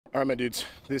All right, my dudes,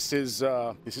 this is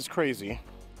crazy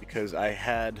because I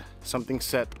had something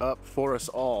set up for us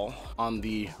all on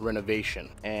the renovation,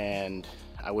 and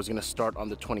I was gonna start on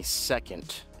the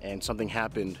 22nd, and something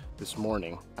happened this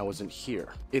morning. I wasn't here.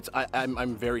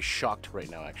 I'm very shocked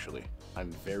right now, actually.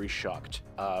 I'm very shocked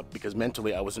because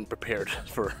mentally I wasn't prepared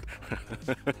for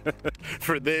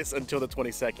for this until the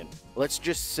 22nd. Let's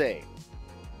just say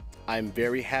I'm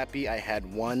very happy I had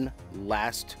one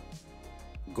last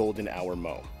golden hour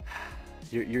mow.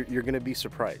 You're gonna be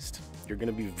surprised. You're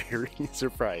gonna be very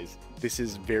surprised. This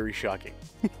is very shocking.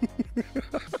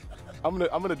 I'm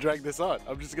gonna drag this on.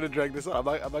 I'm just gonna drag this on.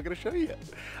 I'm not gonna show you yet.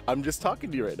 I'm just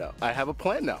talking to you right now. I have a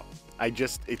plan now.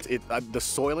 The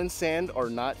soil and sand are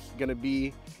not gonna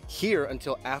be here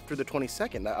until after the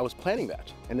 22nd. I was planning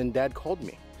that, and then Dad called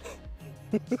me.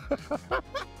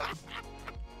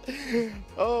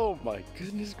 Oh my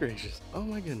goodness gracious. Oh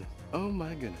my goodness. Oh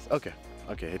my goodness. Okay,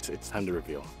 it's time to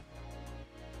reveal.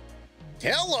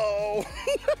 Hello.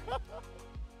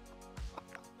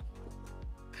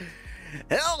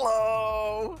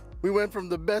 Hello. We went from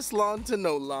the best lawn to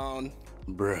no lawn.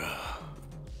 Bruh.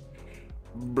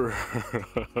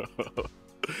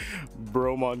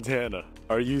 Bro Montana.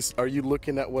 Are you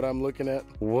looking at what I'm looking at?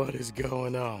 What is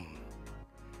going on?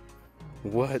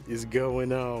 What is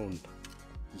going on?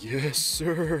 Yes,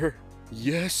 sir.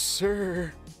 Yes,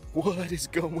 sir. What is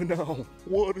going on?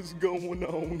 What is going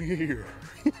on here?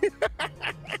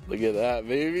 Look at that,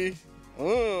 baby.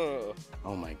 Oh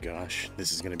my gosh,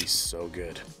 this is gonna be so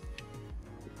good.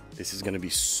 This is gonna be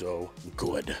so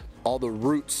good. All the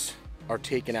roots are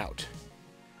taken out.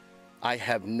 I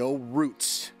have no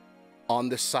roots on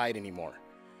the side anymore.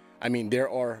 I mean, there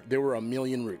were a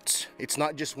million roots. It's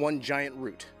not just one giant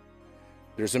root.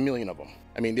 There's a million of them.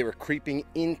 I mean, they were creeping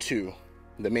into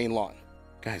the main lawn.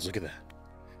 Guys, look at that.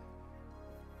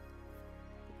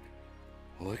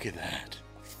 Look at that.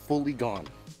 Fully gone.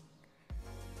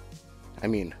 I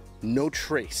mean, no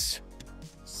trace.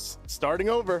 Starting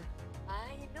over.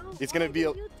 I know. It's gonna be.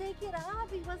 You take it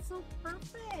off. It was so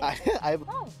perfect.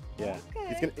 Oh, yeah.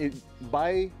 okay. It's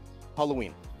by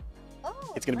Halloween.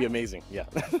 Oh, it's gonna be amazing. Yeah.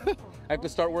 I have to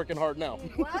start working hard now.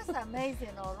 It was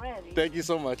amazing already. Thank you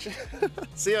so much.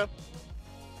 See ya.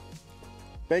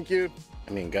 Thank you.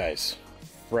 I mean, guys,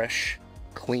 fresh,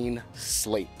 clean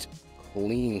slate.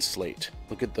 Clean slate.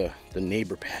 Look at the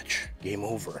neighbor patch. Game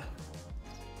over.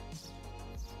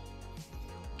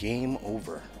 Game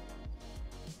over.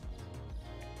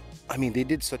 I mean, they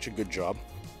did such a good job.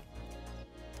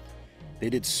 They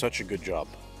did such a good job.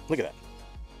 Look at that.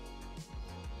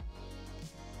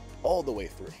 All the way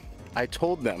through. I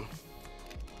told them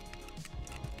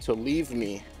to leave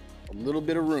me a little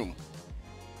bit of room.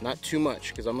 Not too much,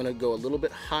 because I'm gonna go a little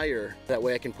bit higher. That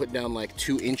way I can put down like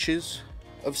 2 inches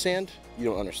of sand. You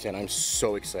don't understand. I'm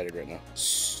so excited right now.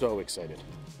 So excited.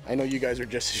 I know you guys are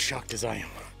just as shocked as I am.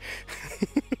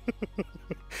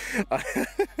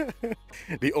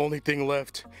 The only thing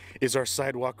left is our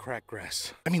sidewalk crack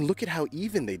grass. I mean, look at how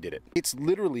even they did it. It's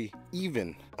literally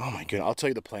even. Oh my goodness, I'll tell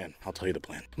you the plan. I'll tell you the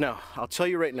plan. Now, I'll tell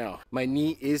you right now, my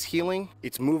knee is healing.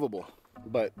 It's movable,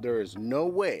 but there is no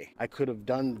way I could have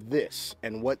done this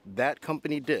and what that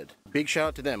company did. Big shout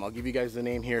out to them. I'll give you guys the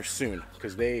name here soon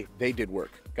because they did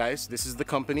work. Guys, this is the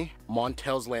company,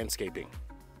 Montel's Landscaping.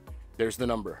 There's the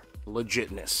number,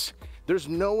 legitness. There's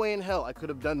no way in hell I could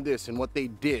have done this and what they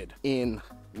did in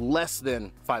less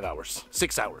than 5 hours,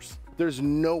 6 hours. There's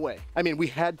no way. I mean, we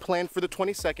had planned for the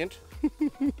 22nd.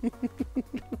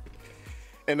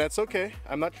 And that's okay.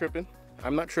 I'm not tripping.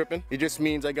 I'm not tripping. It just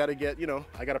means I gotta get,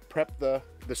 I gotta prep the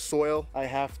soil. I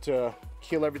have to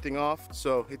kill everything off.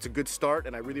 So it's a good start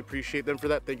and I really appreciate them for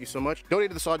that. Thank you so much.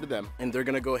 Donated the sod to them and they're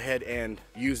gonna go ahead and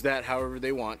use that however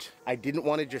they want. I didn't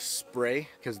want to just spray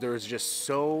because there's just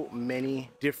so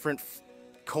many different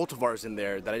cultivars in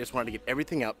there that I just wanted to get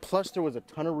everything out. Plus there was a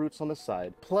ton of roots on the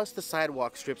side, plus the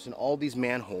sidewalk strips and all these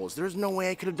manholes. There's no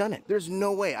way I could have done it. There's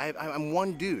no way. I'm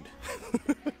one dude.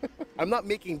 I'm not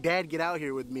making Dad get out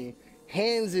here with me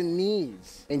hands and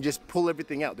knees and just pull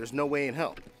everything out. There's no way in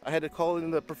hell. I had to call in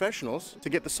the professionals to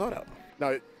get the sod out.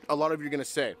 Now, a lot of you are gonna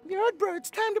say, yeah, bro, it's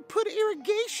time to put an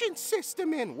irrigation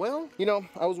system in. Well,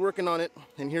 I was working on it,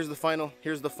 and here's the final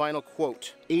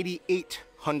quote,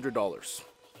 $8,800.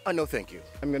 No thank you.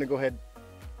 I'm gonna go ahead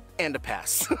and a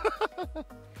pass.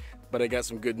 But I got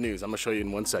some good news. I'm gonna show you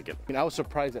in 1 second. I was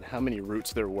surprised at how many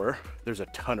roots there were. There's a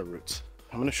ton of roots.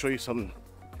 I'm gonna show you something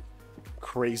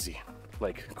crazy,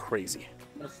 like crazy.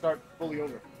 I'm gonna start fully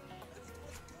over.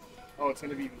 Oh, it's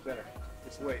gonna be even better.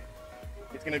 Just wait.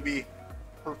 It's gonna be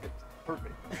perfect,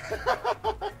 perfect.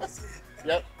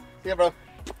 Yep, yeah, bro.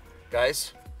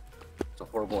 Guys, It's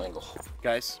a horrible angle.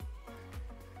 Guys,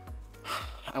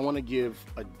 I want to give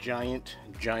a giant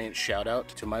shout out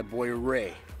to my boy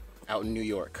Ray out in New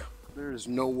York. There's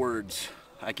no words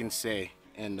I can say,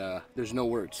 and there's no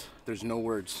words.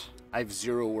 I have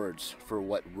 0 words for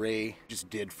what Ray just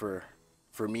did for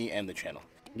me and the channel.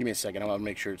 Give me a second, I want to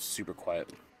make sure it's super quiet.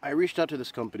 I reached out to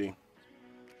this company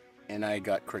and I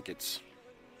got crickets.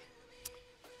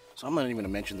 So I'm not even gonna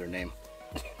mention their name.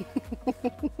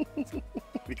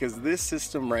 Because this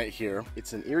system right here,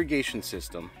 it's an irrigation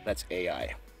system that's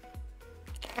AI.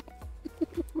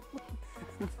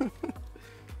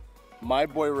 My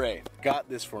boy Ray got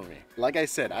this for me. Like I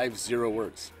said, I have 0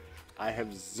 words. I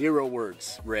have 0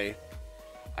 words, Ray.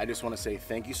 I just want to say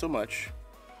thank you so much.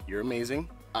 You're amazing.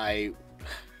 I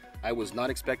was not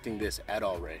expecting this at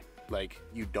all, Ray. Like,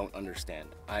 you don't understand.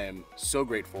 I am so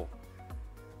grateful.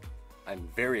 I'm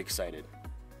very excited.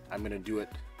 I'm gonna do it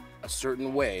a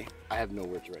certain way. I have no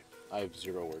words, Ray. I have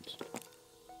 0 words.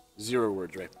 0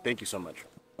 words, Ray. Thank you so much.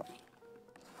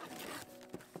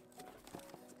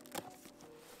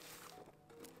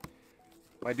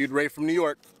 My dude Ray from New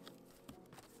York.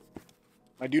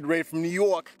 My dude Ray from New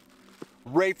York.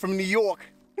 Ray from New York.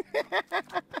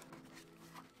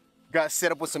 Got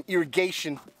set up with some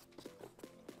irrigation.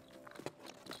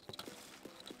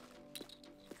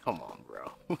 Come on,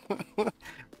 bro.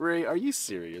 Ray, are you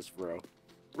serious, bro?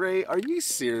 Ray, are you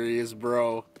serious,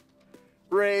 bro?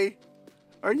 Ray,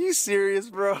 are you serious,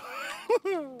 bro?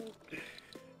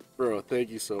 Bro, thank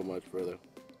you so much, brother.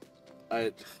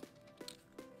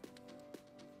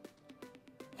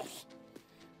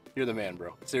 You're the man,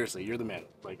 bro. Seriously, you're the man.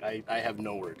 Like, I have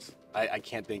no words. I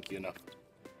can't thank you enough.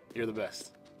 You're the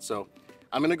best. So,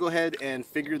 I'm gonna go ahead and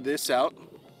figure this out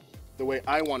the way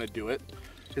I wanna do it.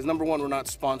 Because number one, we're not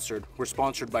sponsored. We're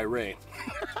sponsored by Ray.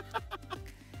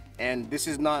 And this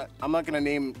is not, I'm not gonna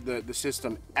name the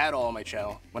system at all on my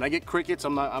channel. When I get crickets,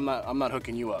 I'm not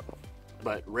hooking you up.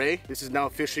 But Ray, this is now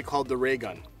officially called the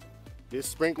REYGUN. This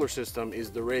sprinkler system is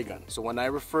the REYGUN. So when I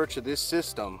refer to this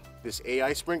system, this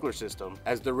AI sprinkler system,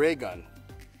 as the REYGUN,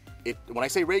 when I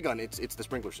say REYGUN, it's the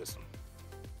sprinkler system.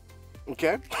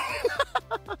 Okay?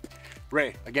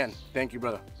 Ray, again, thank you,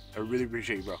 brother. I really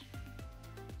appreciate you, bro.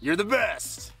 You're the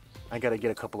best! I gotta get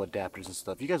a couple adapters and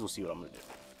stuff. You guys will see what I'm gonna do.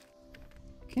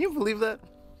 Can you believe that?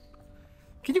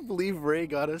 Can you believe Ray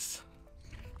got us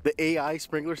the AI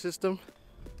sprinkler system?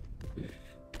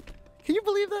 Can you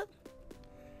believe that?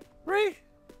 Ray,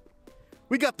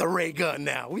 we got the REYGUN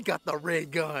now. We got the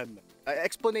REYGUN.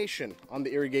 Explanation on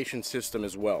the irrigation system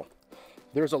as well.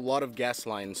 There's a lot of gas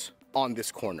lines on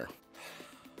this corner.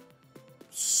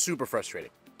 Super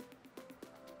frustrating.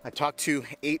 I talked to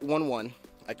 811.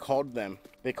 I called them.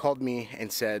 They called me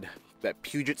and said that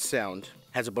Puget Sound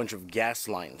has a bunch of gas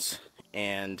lines,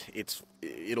 and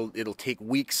it'll take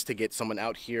weeks to get someone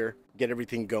out here, get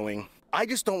everything going. I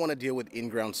just don't want to deal with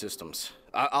in-ground systems.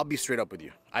 I'll be straight up with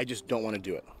you. I just don't want to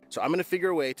do it. So I'm going to figure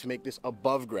a way to make this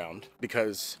above ground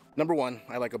because, number one,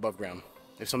 I like above ground.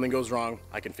 If something goes wrong,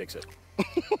 I can fix it.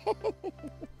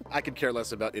 I could care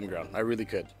less about in-ground. I really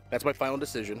could. That's my final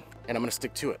decision, and I'm going to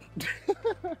stick to it.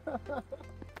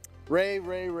 Ray.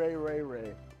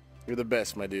 You're the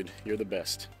best, my dude. You're the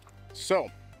best. So,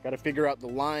 got to figure out the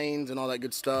lines and all that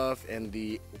good stuff and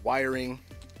the wiring.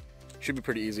 Should be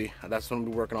pretty easy. That's what I'm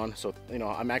gonna be working on. So, you know,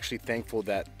 I'm actually thankful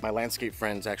that my landscape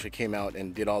friends actually came out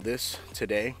and did all this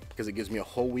today because it gives me a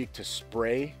whole week to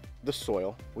spray the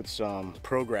soil with some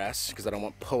Bentgrass because I don't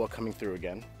want POA coming through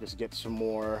again. Just get some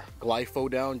more glypho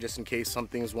down just in case some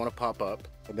things want to pop up.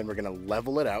 And then we're gonna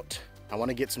level it out. I want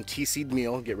to get some tea-seed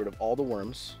meal, get rid of all the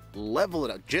worms, level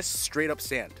it out, just straight up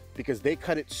sand because they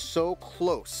cut it so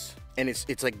close and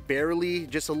it's like barely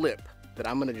just a lip that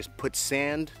I'm gonna just put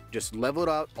sand, just level it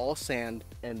out, all sand,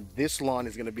 and this lawn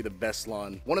is gonna be the best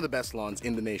lawn, one of the best lawns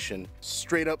in the nation,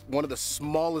 straight up one of the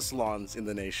smallest lawns in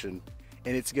the nation,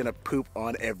 and it's gonna poop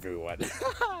on everyone.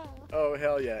 Oh,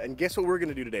 hell yeah. And guess what we're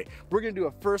gonna do today? We're gonna do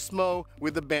a first mow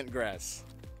with the Bentgrass.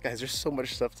 Guys, there's so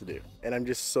much stuff to do, and I'm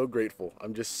just so grateful.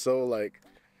 I'm just so like,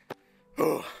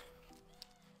 oh,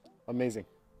 amazing,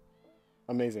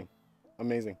 amazing,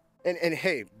 amazing. And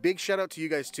hey, big shout out to you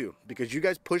guys too, because you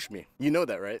guys push me. You know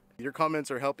that, right? Your comments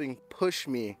are helping push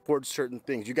me towards certain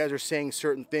things. You guys are saying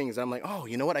certain things. I'm like, oh,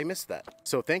 you know what? I missed that.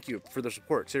 So thank you for the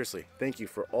support. Seriously, thank you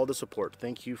for all the support.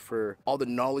 Thank you for all the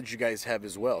knowledge you guys have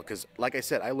as well. Because like I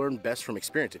said, I learn best from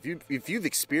experience. If you've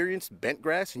experienced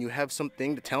Bentgrass and you have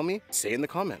something to tell me, say in the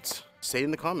comments. Say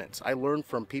in the comments. I learn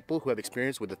from people who have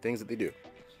experience with the things that they do.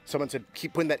 Someone said,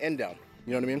 keep putting that end down.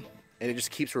 You know what I mean? And it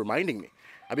just keeps reminding me.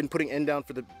 I've been putting end down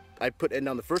I put end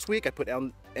down the first week, I put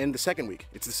end the second week.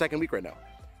 It's the second week right now.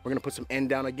 We're gonna put some end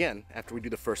down again after we do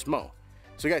the first mow.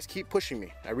 So guys, keep pushing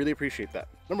me. I really appreciate that.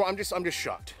 Number one, I'm just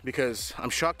shocked because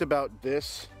I'm shocked about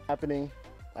this happening.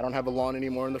 I don't have a lawn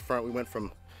anymore in the front. We went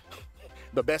from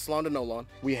the best lawn to no lawn.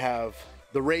 We have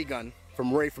the REYGUN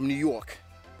from Ray from New York.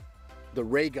 The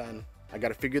REYGUN, I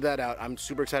gotta figure that out. I'm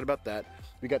super excited about that.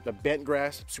 We got the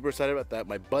Bentgrass, super excited about that.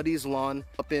 My buddy's lawn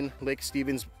up in Lake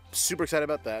Stevens, super excited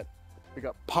about that. We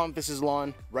got Pompous'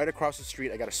 lawn right across the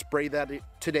street. I gotta spray that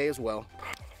today as well.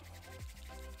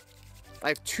 I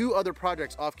have 2 other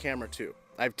projects off camera too.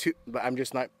 I have 2, but we're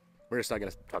just not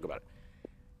gonna talk about it.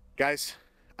 Guys,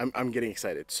 I'm getting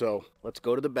excited. So let's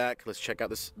go to the back. Let's check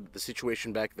out the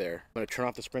situation back there. I'm gonna turn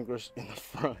off the sprinklers in the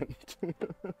front.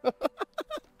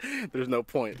 There's no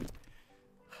point.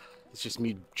 It's just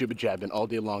me jibba-jabbing all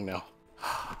day long now.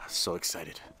 So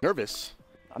excited. Nervous.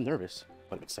 I'm nervous,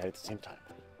 but I'm excited at the same time.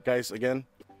 Guys, again,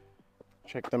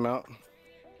 check them out.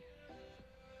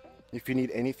 If you need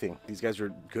anything, these guys are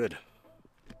good.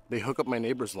 They hook up my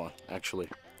neighbor's lawn, actually.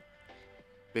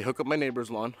 They hook up my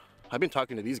neighbor's lawn. I've been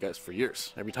talking to these guys for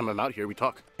years. Every time I'm out here, we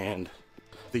talk. And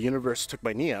the universe took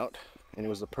my knee out, and it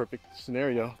was the perfect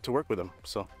scenario to work with them.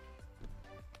 So,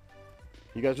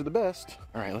 you guys are the best.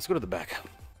 All right, let's go to the back.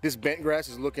 This Bentgrass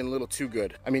is looking a little too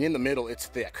good. I mean, in the middle, it's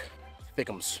thick.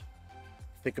 Thickums.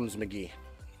 Thickums McGee.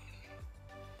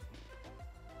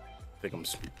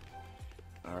 Thickums.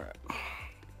 All right.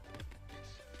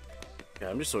 Yeah,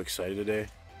 I'm just so excited today.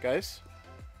 Guys,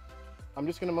 I'm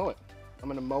just gonna mow it. I'm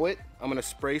gonna mow it. I'm gonna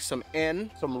spray some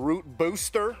some root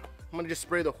booster. I'm gonna just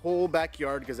spray the whole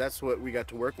backyard because that's what we got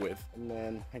to work with. And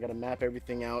then I gotta map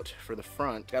everything out for the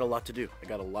front. Got a lot to do. I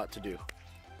got a lot to do.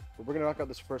 But we're gonna knock out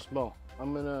this first mow.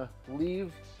 I'm gonna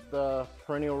leave the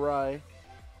perennial rye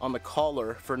on the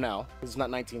collar for now. It's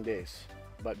not 19 days.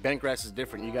 But Bentgrass is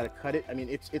different. You gotta cut it. I mean,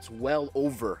 it's well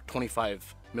over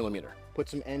 25 millimeter. Put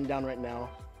some end down right now.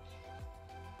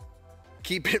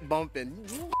 Keep it bumping.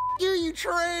 You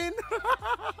train.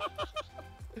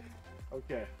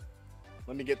 Okay,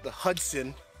 let me get the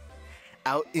Hudson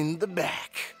out in the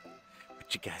back.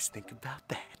 What you guys think about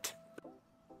that?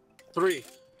 3.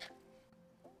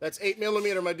 That's 8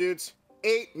 millimeter, my dudes.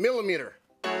 8 millimeter.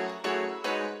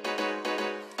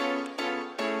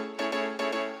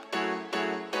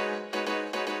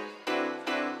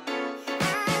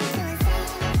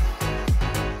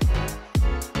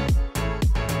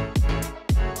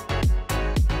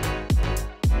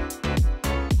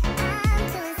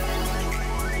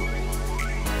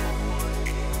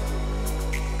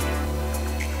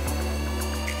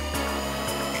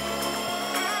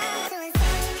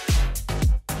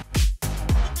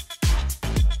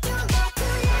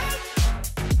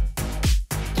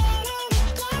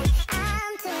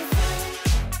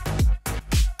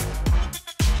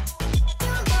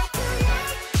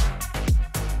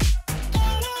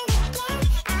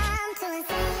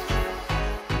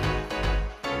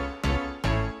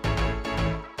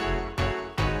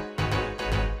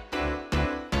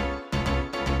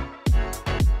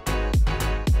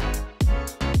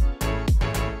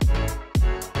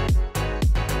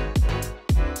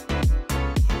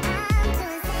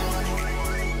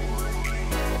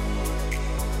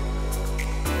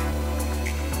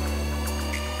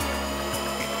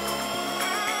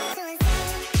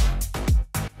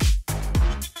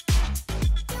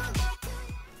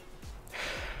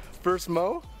 First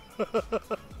mow?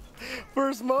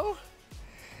 First mow?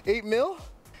 8 mil?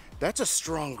 That's a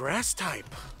strong grass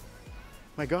type.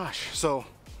 My gosh. So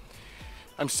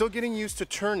I'm still getting used to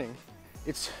turning.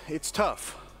 It's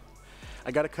tough.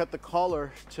 I gotta cut the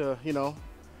collar to, you know,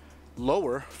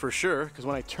 lower for sure, because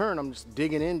when I turn, I'm just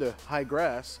digging into high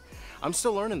grass. I'm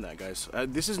still learning that, guys.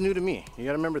 This is new to me. You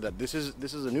gotta remember that. This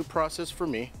is a new process for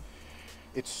me.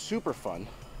 It's super fun.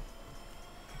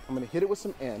 I'm gonna hit it with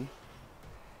some N.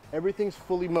 Everything's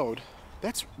fully mowed.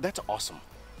 That's awesome.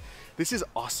 This is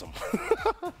awesome.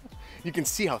 You can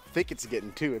see how thick it's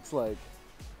getting too. It's like,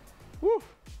 woo.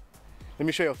 Let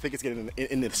me show you how thick it's getting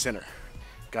in the center.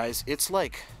 Guys, it's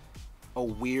like a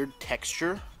weird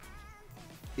texture.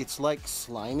 It's like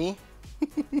slimy.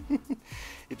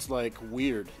 It's like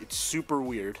weird. It's super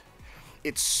weird.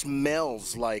 It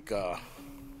smells like a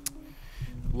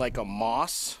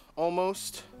moss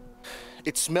almost.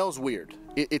 It smells weird.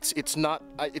 It's not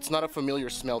a familiar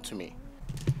smell to me.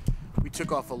 We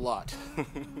took off a lot.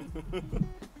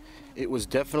 It was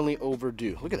definitely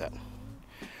overdue. Look at that.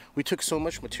 We took so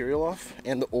much material off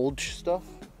and the old stuff.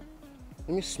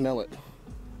 Let me smell it.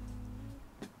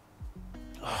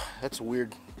 Oh, that's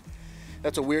weird.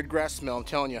 That's a weird grass smell, I'm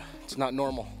telling you. It's not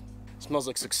normal. It smells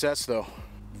like success though.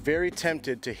 Very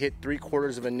tempted to hit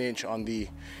 3/4 of an inch on the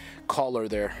collar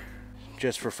there,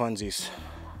 just for funsies.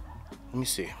 Let me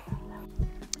see.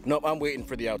 Nope, I'm waiting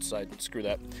for the outside. Screw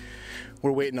that.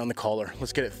 We're waiting on the collar.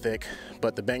 Let's get it thick.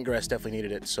 But the Bentgrass definitely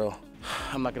needed it, so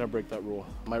I'm not gonna break that rule.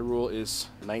 My rule is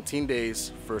 19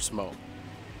 days first mow.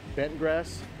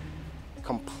 Bentgrass,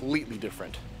 completely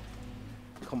different.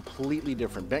 Completely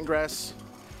different. Bentgrass,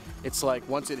 it's like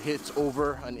once it hits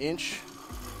over an inch,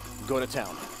 go to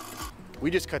town. We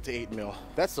just cut to 8 mil.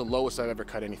 That's the lowest I've ever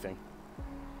cut anything.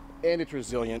 And it's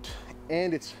resilient,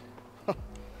 and it's,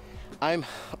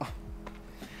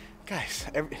 guys,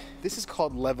 this is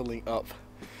called leveling up.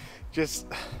 Just,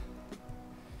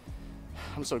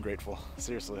 I'm so grateful.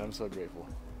 Seriously, I'm so grateful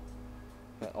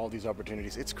that all these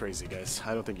opportunities. It's crazy, guys.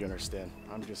 I don't think you understand.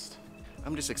 I'm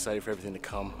just excited for everything to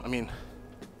come. I mean,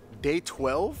 day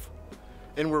 12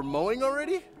 and we're mowing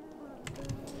already?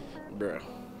 Bruh.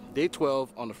 Day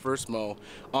 12 on the first mow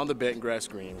on the Bentgrass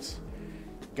greens.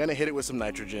 Gonna hit it with some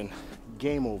nitrogen.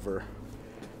 Game over.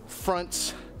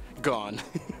 Front's gone.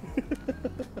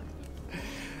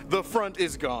 The front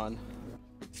is gone.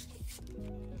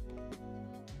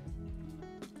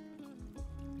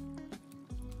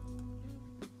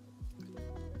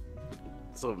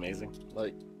 So amazing.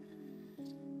 Like,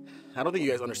 I don't think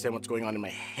you guys understand what's going on in my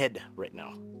head right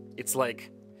now. It's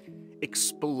like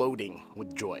exploding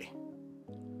with joy.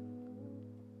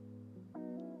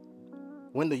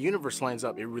 When the universe lines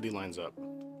up, it really lines up.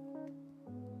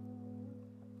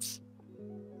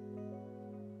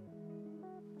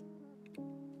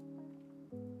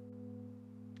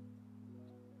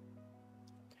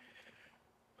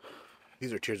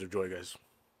 These are tears of joy, guys.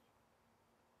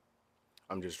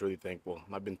 I'm just really thankful.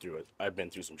 I've been through it. I've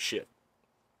been through some shit.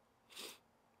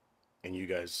 And you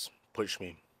guys push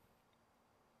me.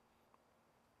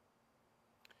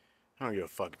 I don't give a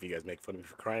fuck if you guys make fun of me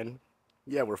for crying.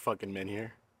 Yeah, we're fucking men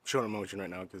here. I'm showing emotion right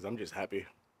now because I'm just happy.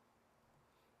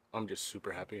 I'm just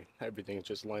super happy. Everything's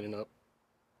just lining up.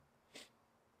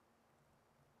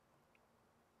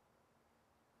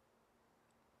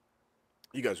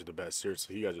 You guys are the best.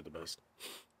 Seriously, you guys are the best.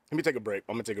 Let me take a break.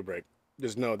 I'm gonna take a break.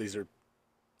 Just know these are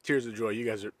tears of joy. You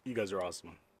guys are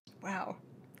awesome. Wow,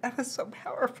 that was so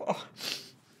powerful.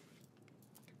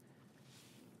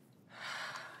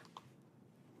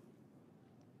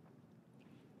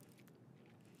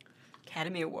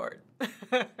 Academy Award.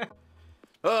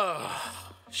 Oh,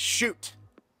 shoot.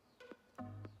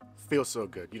 Feels so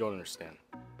good. You don't understand.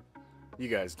 You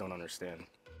guys don't understand.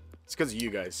 It's because of you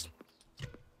guys.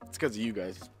 It's because of you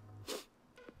guys.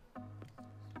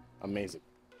 Amazing.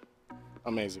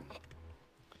 Amazing.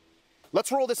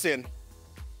 Let's roll this in.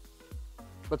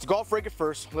 Let's golf rake it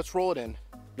first. Let's roll it in.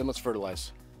 Then let's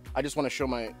fertilize. I just want to show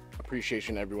my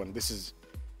appreciation to everyone. This is...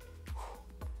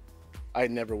 I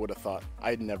never would have thought.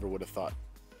 I never would have thought.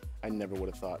 I never would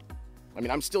have thought. I mean,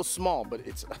 I'm still small, but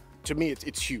it's... To me,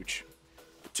 it's huge.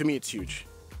 To me, it's huge.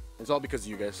 It's all because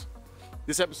of you guys.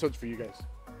 This episode's for you guys.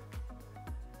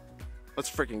 Let's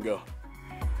freaking go.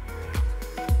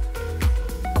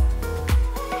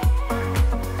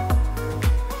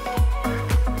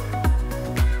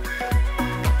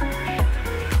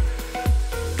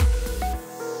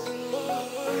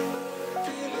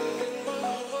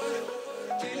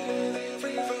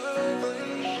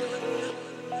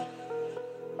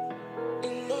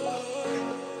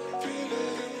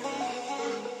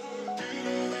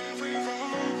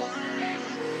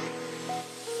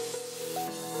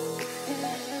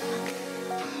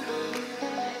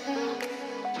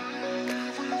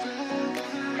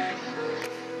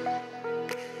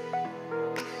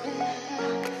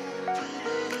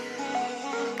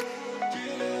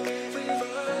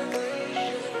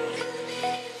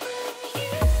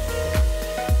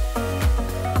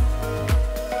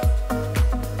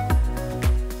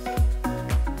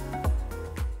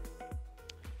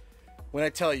 When I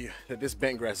tell you that this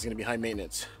Bentgrass is going to be high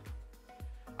maintenance,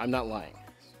 I'm not lying.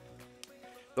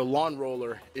 The lawn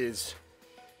roller is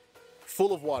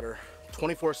full of water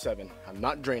 24/7. I'm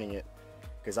not draining it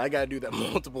because I got to do that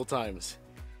multiple times.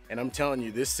 And I'm telling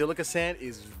you, this silica sand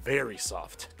is very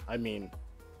soft. I mean,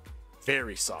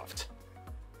 very soft.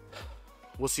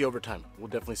 We'll see over time. We'll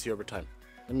definitely see over time.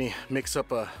 Let me mix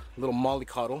up a little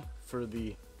mollycoddle for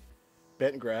the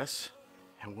Bentgrass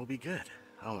and we'll be good.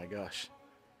 Oh my gosh.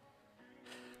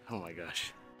 Oh my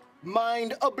gosh.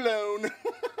 Mind a blown.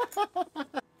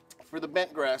 For the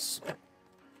Bentgrass,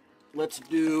 let's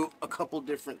do a couple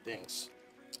different things.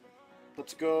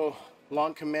 Let's go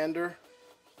Lawn Commander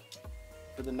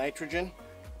for the nitrogen.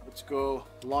 Let's go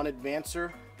Lawn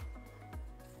Advancer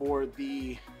for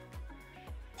the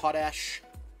potash.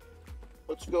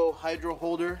 Let's go Hydro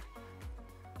Holder,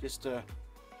 just to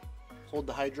hold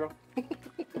the hydro. And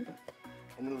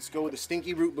then let's go with the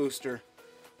Stinky Root Booster.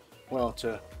 Well,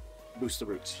 to boost the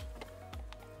roots.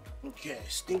 Okay,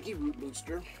 stinky root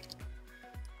booster.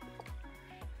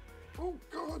 Oh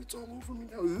God, it's all over me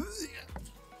now.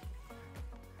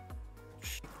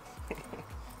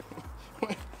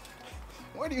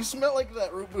 Why do you smell like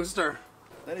that, root booster?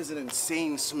 That is an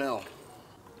insane smell.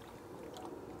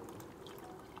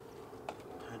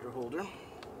 Hydro holder.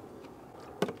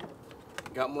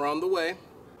 Got more on the way.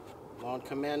 Lawn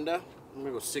Commander. I'm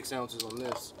gonna go 6 ounces on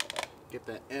this. Get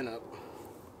that N up.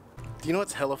 Do you know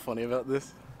what's hella funny about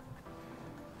this?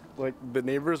 Like, the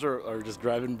neighbors are just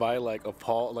driving by like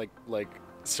appalled, like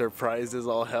surprised as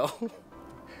all hell.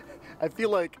 I feel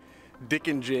like Dick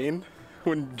and Jane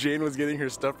when Jane was getting her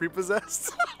stuff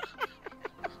repossessed.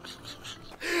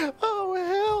 Oh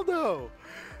hell no!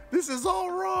 This is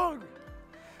all wrong.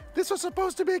 This was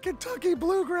supposed to be Kentucky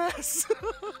bluegrass.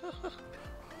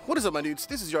 What is up, my dudes?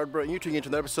 This is Yard Bro, and you're tuning into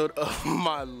another episode of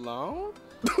my lawn.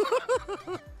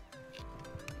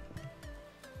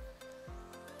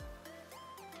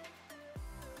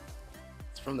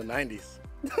 It's from the 90s.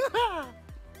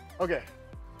 Okay.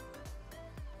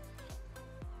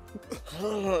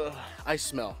 I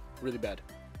smell really bad.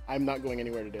 I'm not going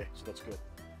anywhere today, so that's good.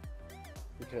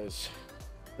 Because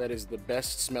that is the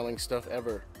best smelling stuff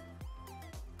ever.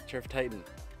 Sheriff Titan.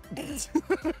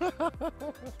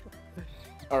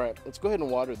 Alright, let's go ahead and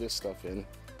water this stuff in.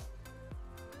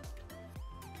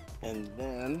 And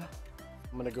then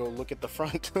I'm gonna go look at the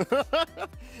front.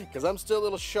 Because I'm still a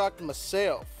little shocked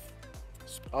myself.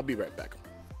 So I'll be right back.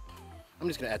 I'm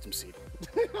just gonna add some seed.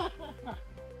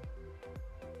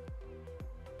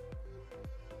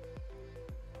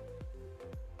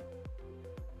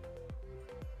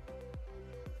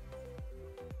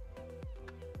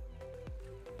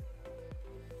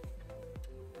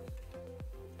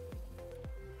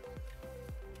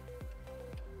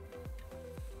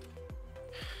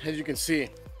 As you can see,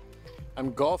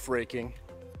 I'm golf raking,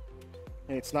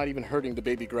 and it's not even hurting the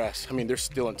baby grass. I mean, they're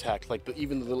still intact. Like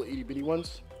even the little itty bitty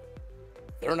ones,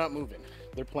 they're not moving.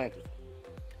 They're planted.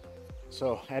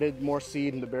 So added more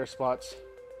seed in the bare spots.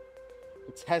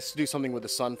 It has to do something with the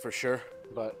sun for sure,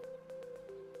 but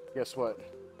guess what?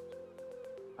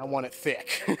 I want it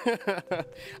thick.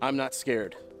 I'm not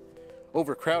scared.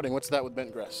 Overcrowding, what's that with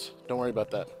bentgrass? Don't worry about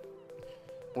that.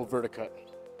 We'll verticut.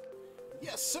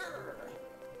 Yes, sir.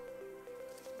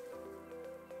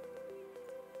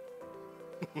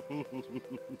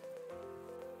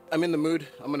 I'm in the mood.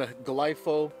 I'm gonna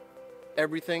glypho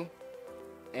everything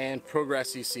and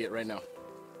progress EC it right now.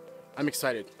 I'm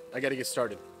excited. I gotta get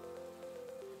started.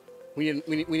 We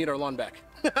need our lawn back.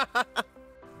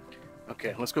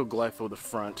 Okay, let's go glypho the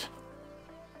front.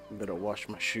 Better wash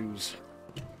my shoes.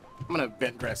 I'm gonna have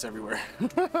bent grass everywhere.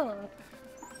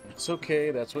 It's okay.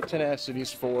 That's what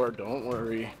tenacity's for. Don't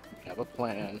worry. We have a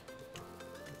plan.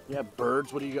 Yeah,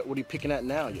 birds. What do you got? What are you picking at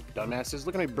now, you dumbasses?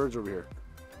 Look at my birds over here.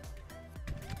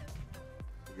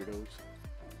 Weirdos.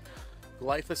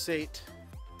 Glyphosate,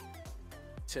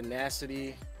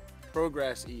 tenacity,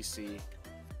 progress EC,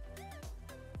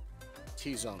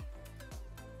 T-zone.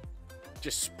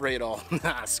 Just spray it all.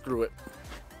 Nah, screw it.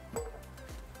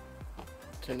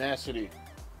 Tenacity,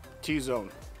 T-zone,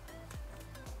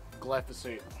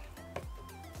 glyphosate.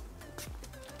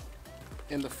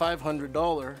 And the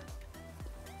 $500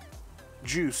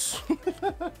 juice.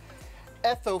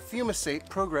 Ethofumicate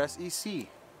Progress EC.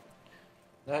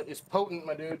 That is potent,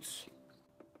 my dudes.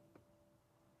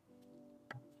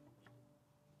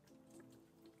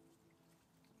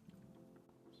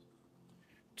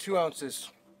 Two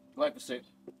ounces glyphosate.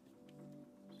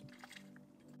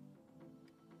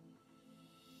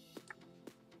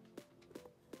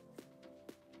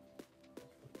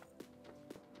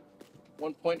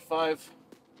 .5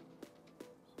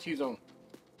 T-zone.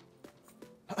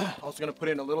 Also gonna put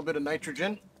in a little bit of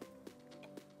nitrogen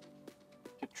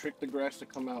to trick the grass to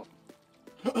come out.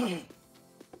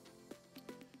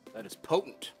 That is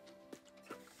potent.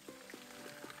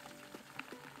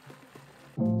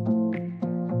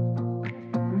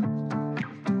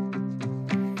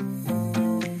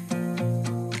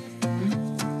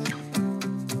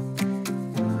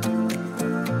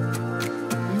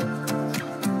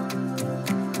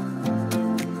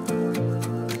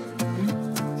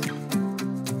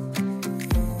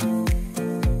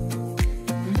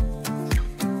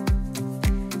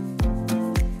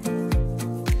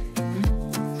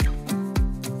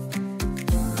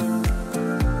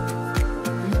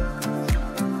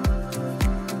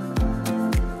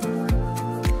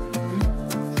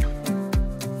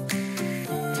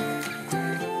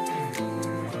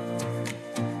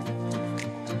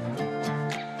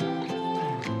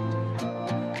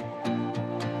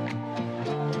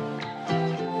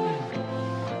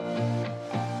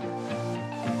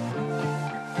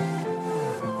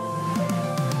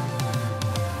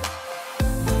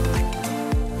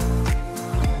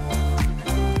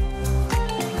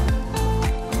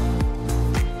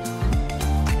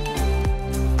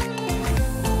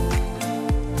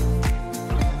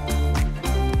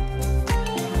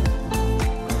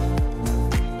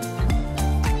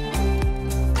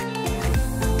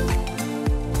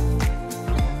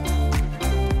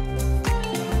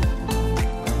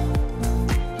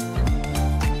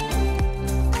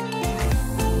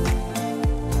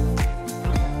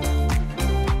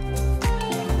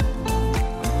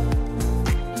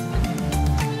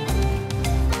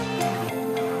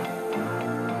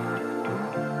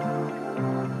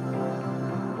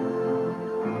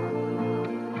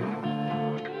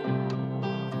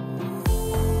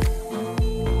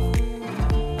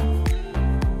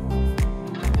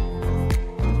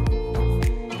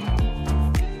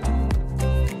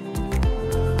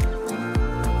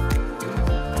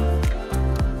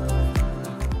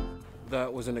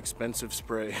 was an expensive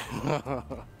spray.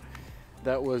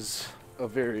 That was a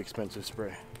very expensive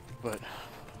spray, but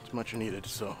it's much needed.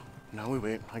 So now we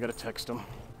wait. I gotta text him,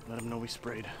 let him know we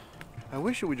sprayed. I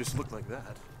wish it would just look like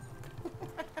that.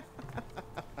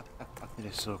 It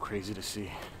is so crazy to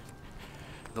see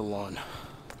the lawn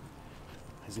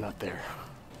is not there.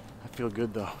 I feel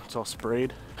good though. It's all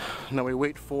sprayed. Now we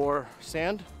wait for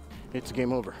sand. It's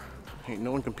game over. Ain't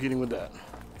no one competing with that.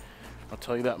 I'll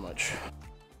tell you that much.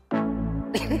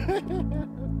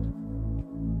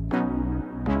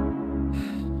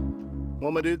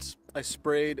 Well, my dudes, I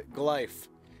sprayed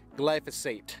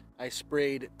glyphosate. I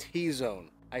sprayed T-Zone.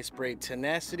 I sprayed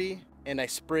Tenacity, and I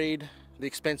sprayed the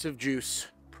expensive juice,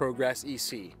 ProGrass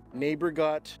EC. Neighbor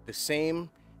got the same,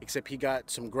 except he got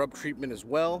some grub treatment as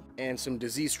well and some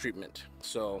disease treatment.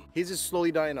 So his is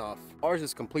slowly dying off. Ours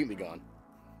is completely gone.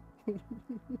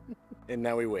 And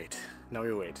now we wait. Now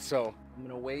we wait. So I'm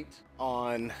gonna wait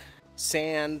on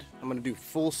sand. I'm gonna do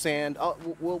full sand.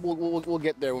 We'll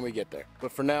get there when we get there.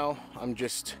 But for now, I'm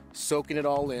just soaking it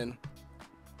all in.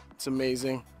 It's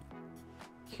amazing.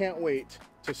 Can't wait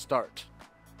to start.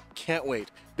 Can't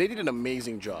wait. They did an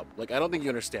amazing job. Like, I don't think you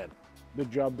understand the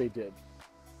job they did.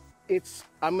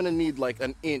 I'm gonna need like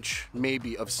an inch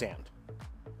maybe of sand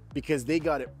because they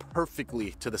got it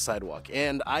perfectly to the sidewalk.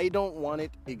 And I don't want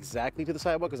it exactly to the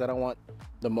sidewalk because I don't want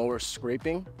the mower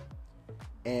scraping.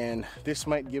 And this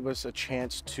might give us a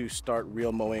chance to start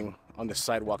real mowing on the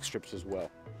sidewalk strips as well.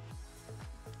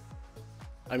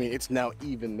 I mean, it's now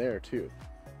even there too.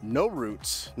 No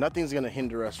roots, nothing's gonna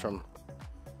hinder us from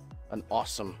an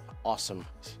awesome, awesome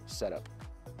setup.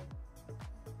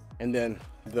 And then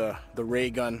the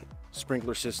REYGUN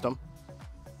sprinkler system.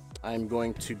 I'm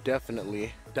going to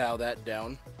definitely dial that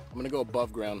down. I'm gonna go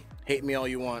above ground. Hate me all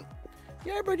you want.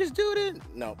 Yeah, bro, just do it.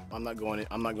 No, I'm not going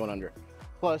under.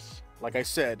 Plus, like I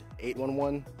said,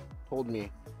 811 told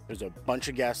me there's a bunch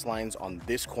of gas lines on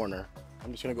this corner.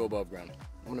 I'm just gonna go above ground.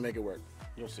 I'm gonna make it work.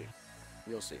 You'll see.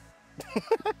 You'll see.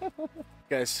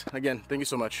 Guys, again, thank you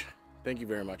so much. Thank you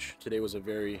very much. Today was a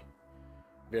very,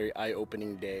 very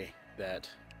eye-opening day that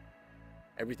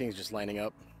everything's just lining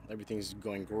up. Everything's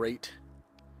going great.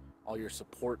 All your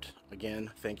support,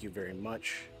 again, thank you very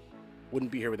much.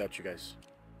 Wouldn't be here without you guys.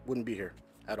 Wouldn't be here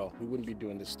at all. We wouldn't be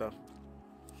doing this stuff.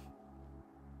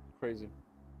 Crazy.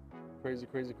 Crazy,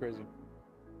 crazy, crazy.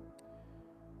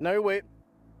 Now you wait.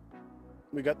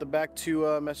 We got the back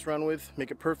to mess around with,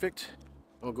 make it perfect,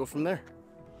 and we'll go from there.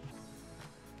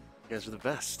 You guys are the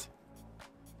best.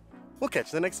 We'll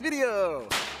catch you in the next video.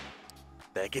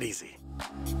 Take it easy.